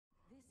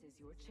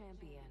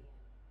Champion.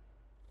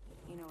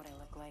 You know what I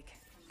look like.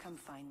 Come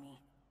find me.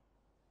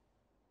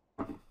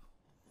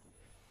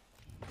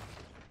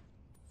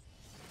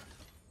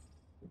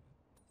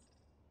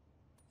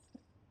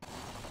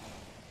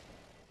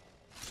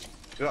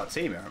 We got a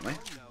team here, haven't we?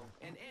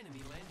 An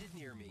enemy landed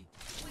near me.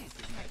 Please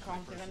I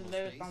can't even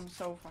loot, I'm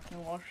so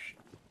fucking washed.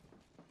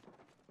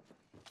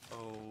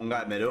 Oh. One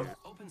guy middle.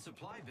 Open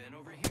supply bin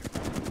over here.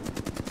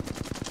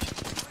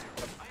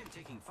 I am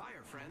taking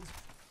fire, friends.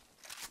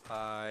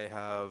 I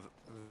have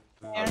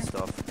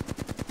stuff.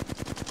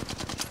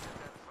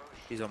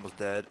 He's almost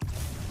dead.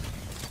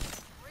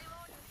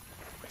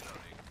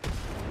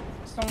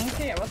 Someone's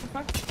here, what the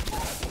fuck?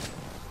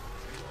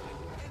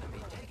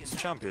 He's a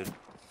champion.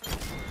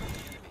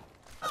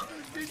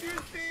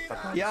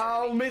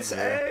 Yo, Miss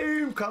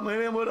Aim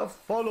coming in with a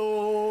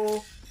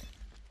follow.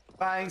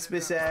 Thanks,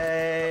 Miss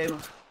Aim.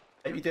 Hope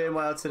you're doing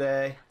well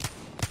today.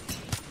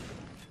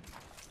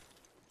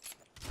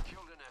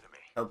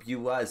 Hope you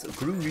was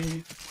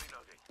groovy.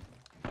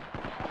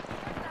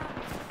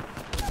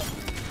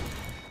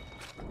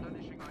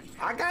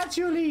 I got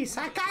you, Lise.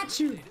 I got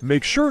you.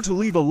 Make sure to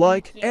leave a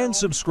like and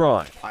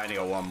subscribe. I only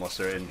got one more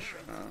syringe.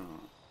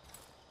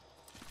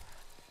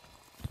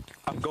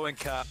 I'm going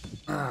cap.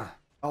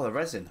 Oh, the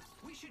resin.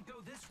 We should go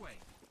this way.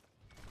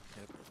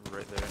 Yep,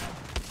 right there.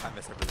 I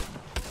missed everything.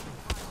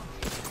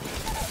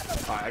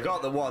 Alright, I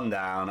got the one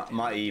down.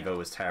 My Evo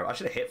was terrible. I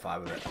should have hit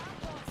 5 with it.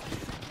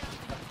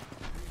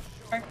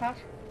 Crack half.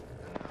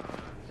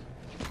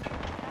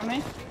 On me.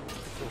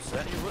 Full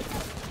set.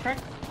 Crack.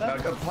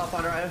 Go pop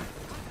on right here.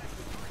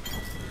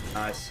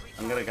 Nice.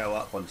 I'm gonna go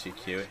up once you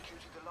queue it.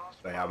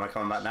 Wait, how am I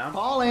coming back now?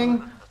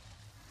 Falling.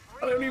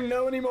 I don't even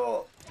know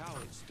anymore.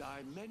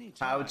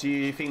 How do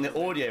you think the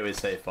audio is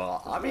so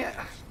far? I mean, it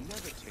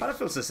kind of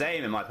feels the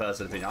same in my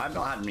personal opinion. I've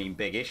not had any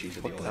big issues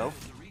with the audio.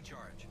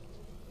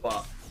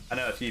 But I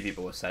know a few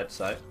people have said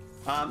so.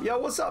 Yo,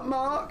 what's up,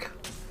 Mark?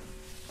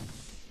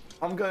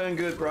 I'm going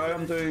good, bro.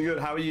 I'm doing good.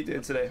 How are you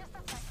doing today?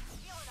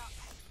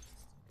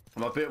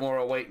 I'm a bit more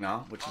awake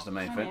now, which is the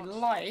main thing.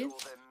 Light.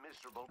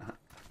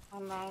 Oh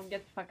no,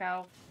 get the fuck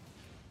out.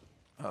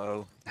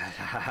 Uh-oh.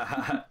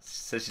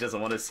 Says she doesn't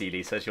want to see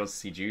Lee, says she wants to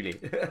see Julie.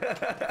 Hit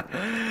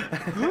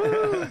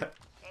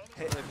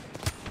him.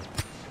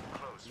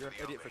 You're an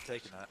idiot for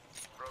taking that.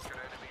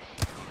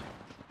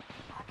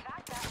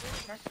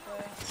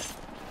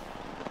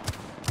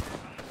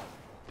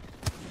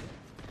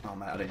 Oh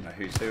man, I don't know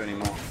who's who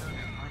anymore.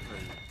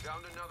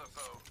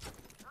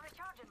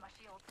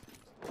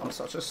 I'm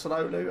such a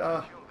slow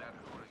looter.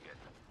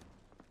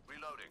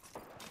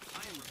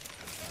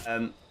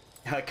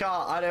 A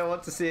car, I don't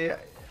want to see it.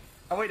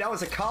 Oh wait, that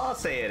was a car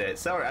saying it.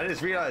 Sorry, I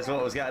just realised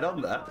what was going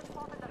on there.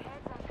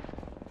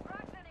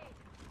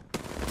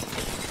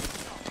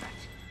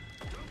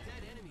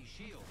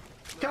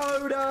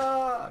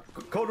 Coda!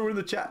 Coda in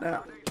the chat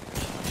now.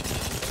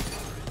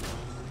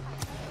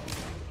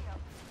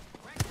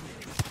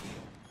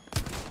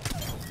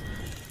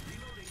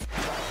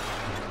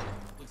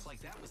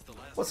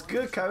 What's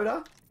good,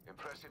 Coda?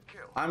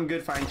 I'm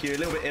good, thank you. A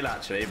little bit ill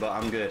actually, but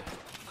I'm good.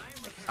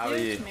 How are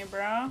you? Me,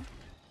 bro.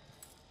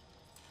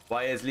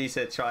 Why is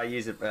Lisa try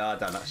use it? I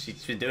don't know.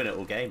 She's been doing it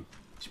all game.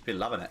 She's been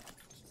loving it.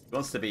 She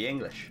wants to be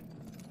English.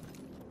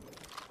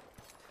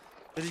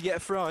 Did you get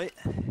it right?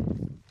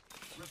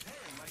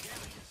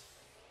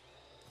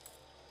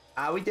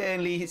 How we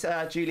doing,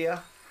 Lisa?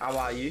 Julia? How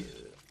are you?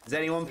 Has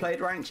anyone played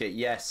ranked yet?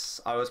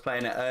 Yes, I was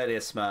playing it earlier,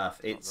 Smurf.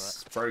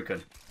 It's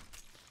broken.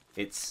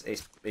 It's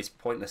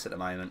pointless at the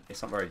moment.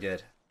 It's not very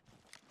good.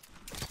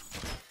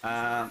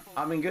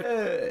 I've been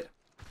good.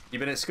 You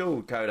been at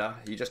school, Coda?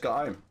 You just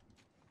got home.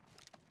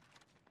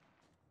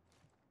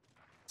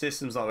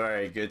 System's not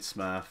very good,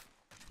 Smurf.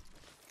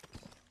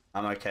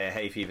 I'm okay.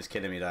 Hay fever's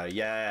killing me though.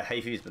 Yeah,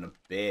 hay fever's been a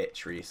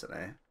bitch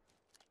recently.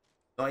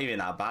 Not even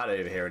that bad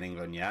over here in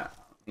England yet.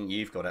 I think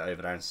you've got it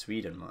over there in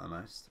Sweden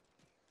almost.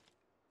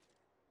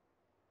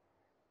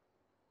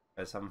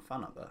 Guys having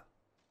fun up there.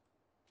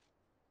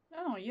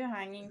 Oh, you're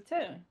hanging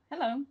too.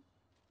 Hello.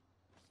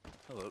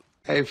 Hello.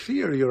 I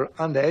fear you're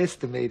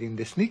underestimating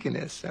the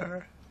sneakiness,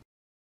 sir.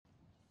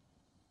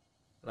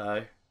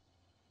 Hello.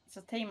 It's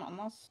a team on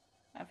us,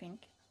 I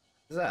think.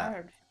 Is that? I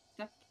heard.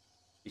 Yep.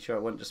 You sure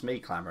it wasn't just me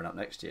clambering up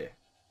next to you?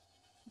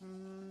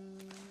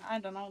 I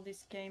don't know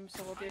this game,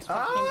 so what do you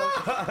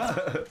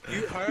Ah!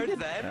 You heard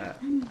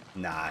them?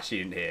 Nah, she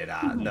didn't hear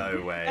that.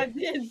 No way. I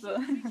did.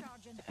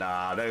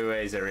 Nah, no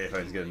way is her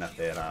earphones good enough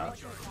to hear that.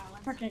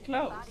 Fucking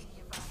close.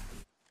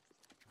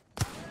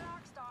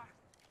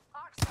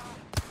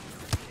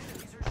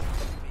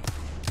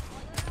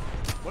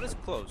 What is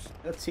close?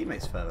 Your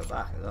teammate's further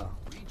back as well.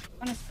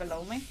 One is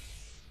below me.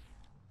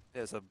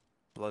 There's a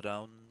blood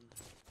down.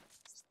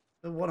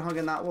 The one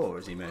hugging that wall, or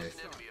has he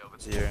moved?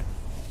 It's here.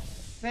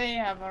 They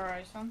have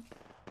Horizon.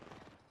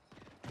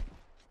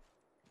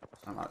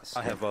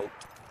 I have ult.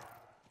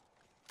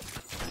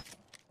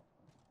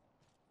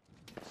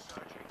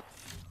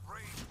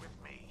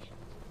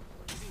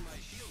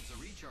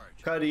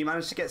 Cody, you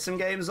managed to get some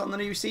games on the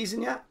new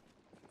season yet?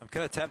 I'm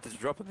kind of tempted to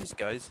drop on these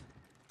guys.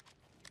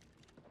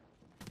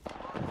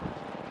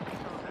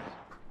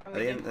 Are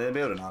they in the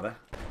building, are they?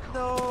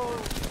 No!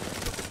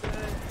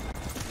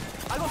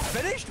 I got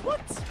finished?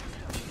 What?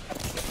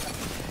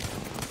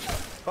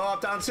 Oh, I'm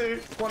down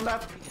 2. 1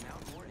 left.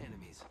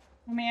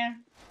 Come here.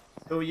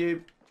 It's all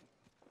you.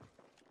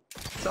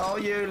 It's all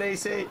you,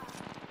 Lacey.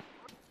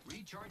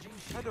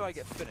 How do I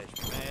get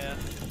finished, man?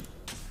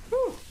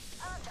 Woo.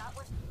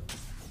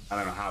 I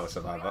don't know how to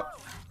survive that.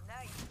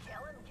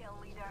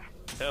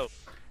 Help.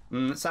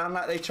 Sound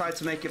like they tried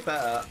to make it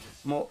better.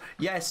 More.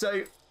 Yeah,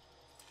 so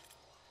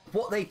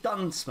what they've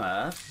done,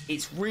 Smurf,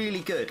 it's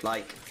really good.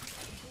 Like,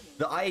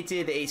 the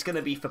idea that it's going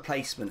to be for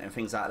placement and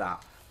things like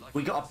that.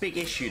 We got a big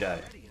issue, though.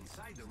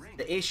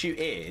 The issue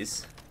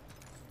is,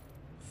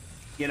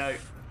 you know,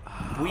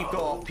 we've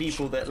got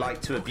people that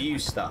like to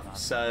abuse stuff.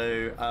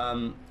 So,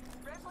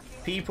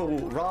 people,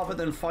 rather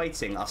than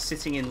fighting, are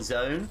sitting in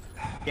zone,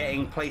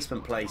 getting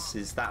placement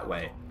places that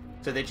way.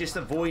 So they're just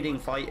avoiding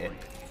fighting.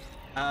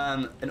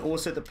 And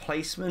also the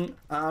placement,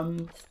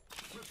 the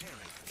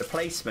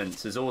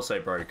placements is also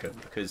broken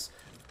because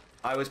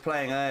I was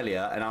playing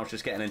earlier and I was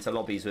just getting into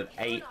lobbies with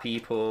 8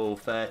 people,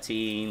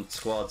 13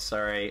 squads,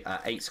 sorry,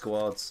 8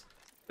 squads.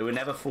 There were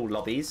never full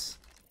lobbies.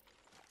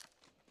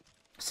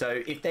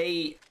 So if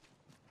they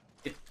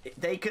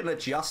can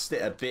adjust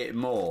it a bit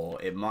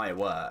more, it might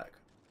work.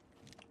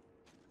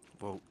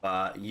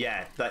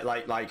 Yeah,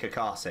 like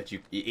Kakar said,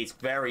 it's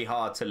very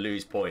hard to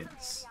lose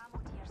points.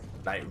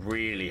 Like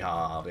really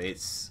hard.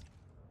 It's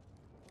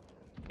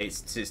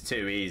just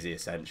too easy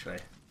essentially.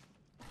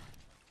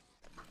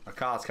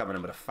 Kakar's coming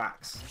in with a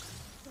fax.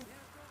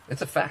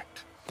 It's a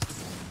fact.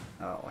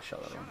 Oh, I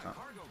shot that wrong time.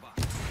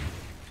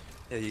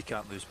 Yeah, you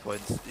can't lose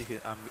points. You can.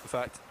 In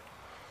fact,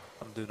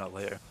 I'm doing that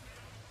later.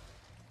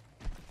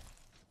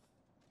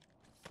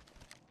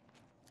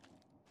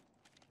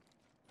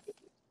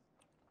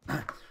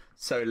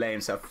 So lame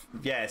stuff.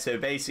 Yeah, so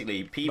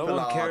basically people no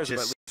one are cares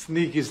just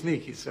Sneaky,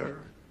 sneaky, sir.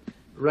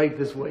 Right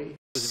this way.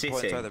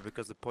 sitting. Either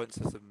because the point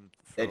system.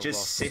 They're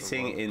just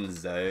sitting in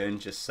zone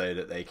just so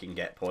that they can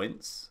get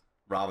points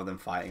rather than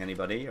fighting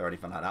anybody or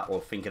anything like that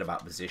or thinking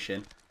about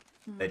position.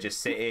 They're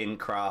just sitting,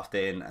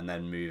 crafting, and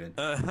then moving.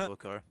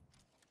 Car.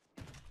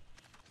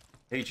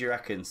 Who do you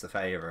reckon's the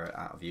favourite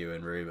out of you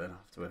and Ruben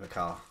after with a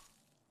car?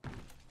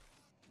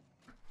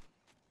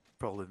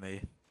 Probably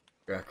me.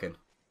 You reckon?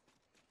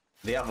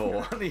 The other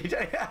one? You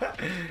don't...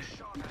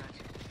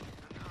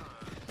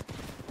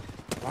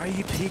 Why are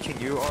you peeking?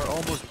 You are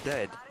almost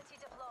dead.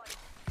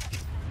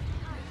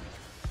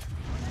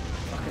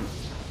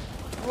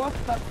 What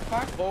the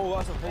fuck? Oh,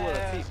 that's a whole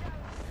other team.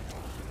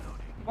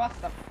 What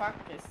the fuck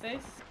is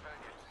this?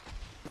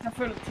 A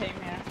full team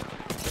here.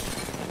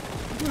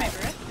 Maybe,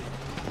 right?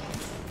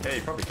 Yeah,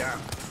 you probably can.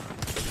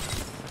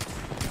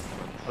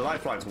 The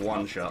lifeline's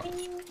one shot.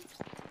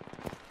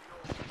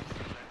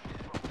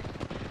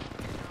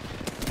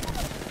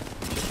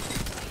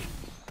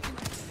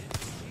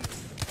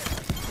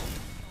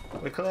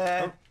 We're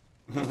clear.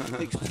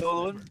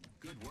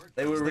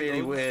 They were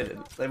really weird.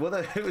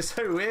 It was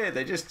so weird.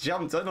 They just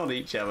jumped in on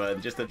each other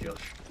and just a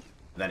Josh.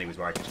 And then he was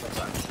right. That's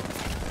fine.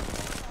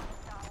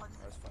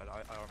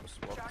 I almost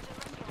swapped.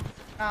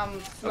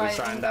 Are we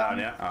sliding down,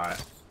 yeah? Alright.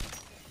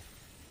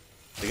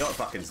 We got a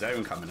fucking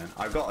zone coming in.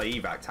 I've got an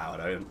evac tower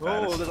though.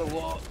 Oh, there's a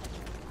lot.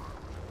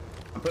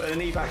 I'm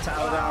putting an evac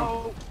tower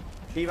down.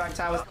 Evac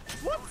tower.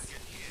 What?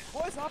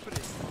 What is happening?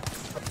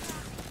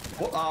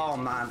 What? Oh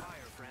man.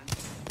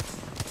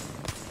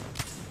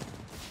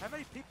 How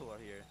many people are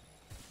here?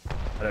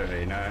 I don't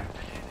really know.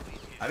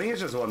 I think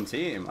it's just one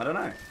team. I don't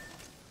know.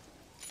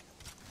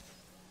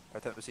 I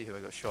attempt to see who I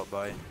got shot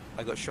by.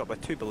 I got shot by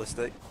 2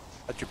 ballistic,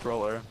 a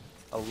Gibraltar,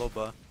 a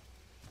Loba.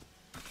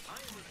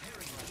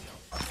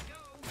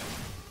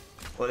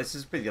 Well, this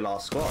is pretty your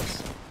last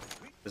squads.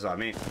 That's what I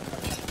mean.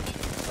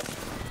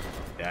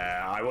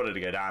 Yeah, I wanted to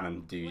go down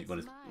and do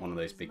one of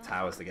those big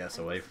towers to get us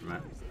away from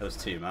it. It was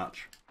too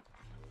much.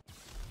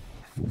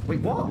 Wait,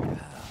 what?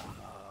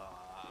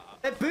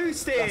 They're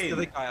boosting! That's the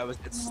other guy I was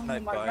getting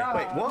sniped by. God.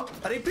 Wait, what?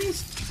 Are they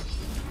boost?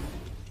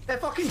 They're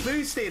fucking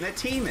boosting. They're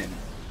teaming.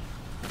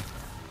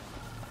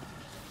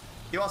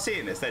 You are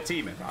seeing this. They're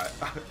teaming, right?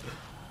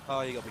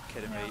 Oh, you gotta be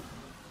kidding me.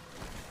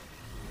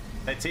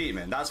 They're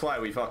teaming. That's why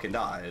we fucking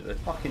died. They're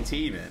fucking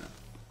teaming.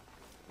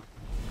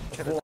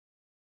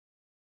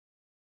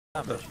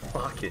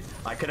 Fuck it.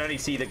 I can only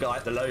see the guy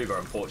at the Loba,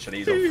 unfortunately.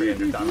 He's on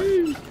 300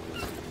 damage.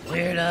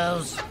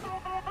 Weirdos.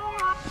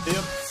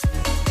 Yep.